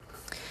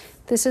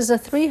This is a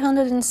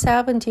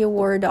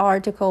 370-word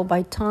article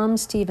by Tom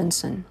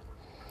Stevenson.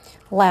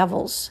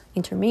 Levels: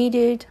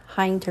 intermediate,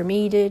 high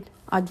intermediate,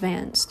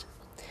 advanced.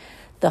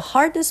 The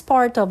hardest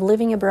part of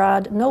living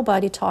abroad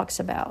nobody talks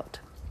about.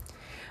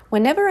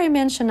 Whenever I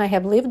mention I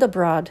have lived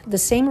abroad, the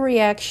same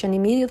reaction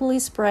immediately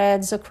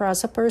spreads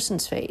across a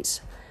person's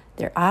face.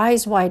 Their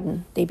eyes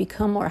widen. They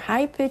become more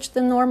high-pitched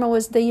than normal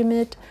as they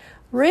emit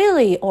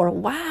 "really" or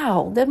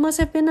 "wow, that must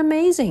have been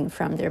amazing"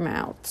 from their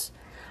mouths.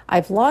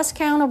 I've lost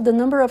count of the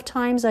number of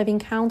times I've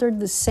encountered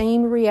the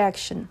same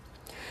reaction.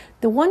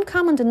 The one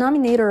common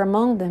denominator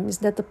among them is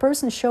that the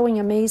person showing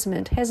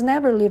amazement has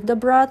never lived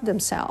abroad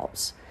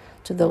themselves.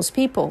 To those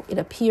people, it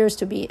appears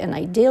to be an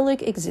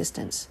idyllic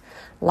existence.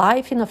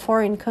 Life in a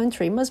foreign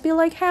country must be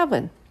like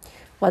heaven.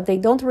 What they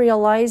don't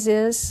realize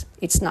is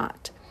it's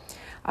not.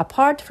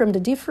 Apart from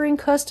the differing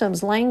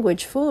customs,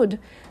 language, food,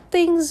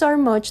 things are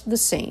much the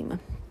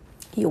same.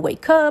 You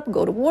wake up,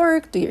 go to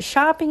work, do your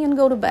shopping, and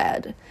go to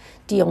bed.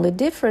 The only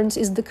difference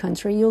is the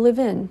country you live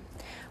in.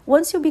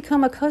 Once you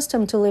become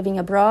accustomed to living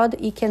abroad,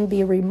 it can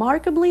be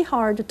remarkably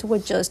hard to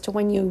adjust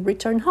when you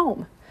return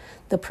home.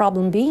 The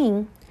problem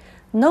being,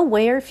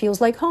 nowhere feels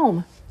like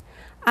home.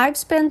 I've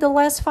spent the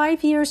last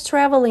 5 years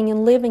traveling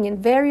and living in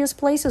various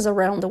places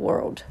around the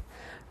world.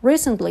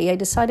 Recently, I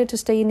decided to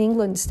stay in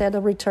England instead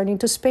of returning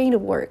to Spain to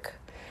work.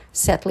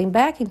 Settling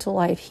back into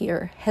life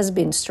here has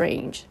been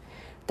strange.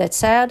 That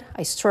said,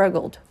 I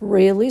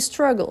really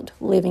struggled,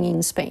 living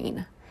in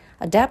Spain.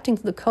 Adapting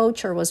to the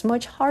culture was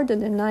much harder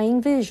than I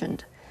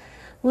envisioned.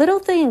 Little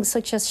things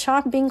such as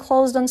shop being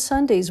closed on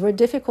Sundays were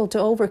difficult to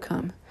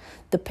overcome.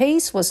 The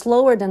pace was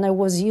slower than I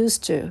was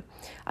used to.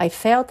 I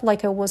felt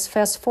like I was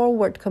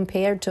fast-forward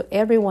compared to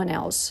everyone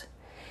else.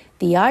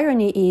 The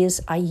irony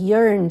is I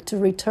yearned to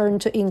return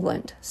to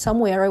England,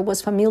 somewhere I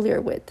was familiar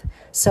with,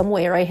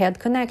 somewhere I had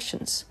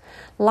connections.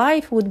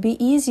 Life would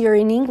be easier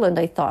in England,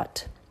 I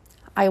thought.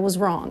 I was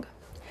wrong.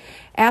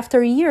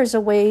 After years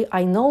away,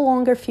 I no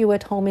longer feel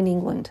at home in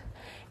England.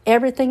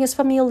 Everything is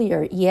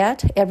familiar,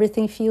 yet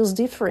everything feels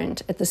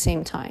different at the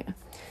same time.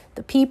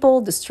 The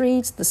people, the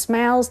streets, the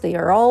smells, they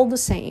are all the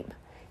same.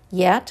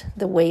 Yet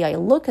the way I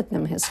look at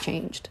them has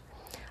changed.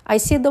 I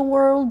see the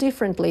world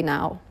differently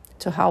now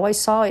to how I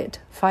saw it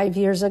 5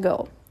 years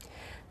ago.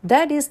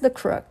 That is the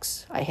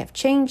crux. I have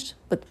changed,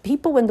 but the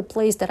people and the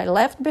place that I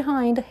left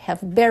behind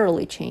have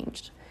barely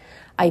changed.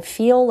 I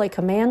feel like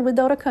a man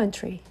without a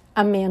country,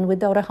 a man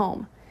without a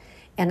home,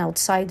 an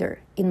outsider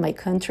in my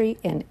country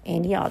and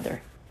any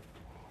other.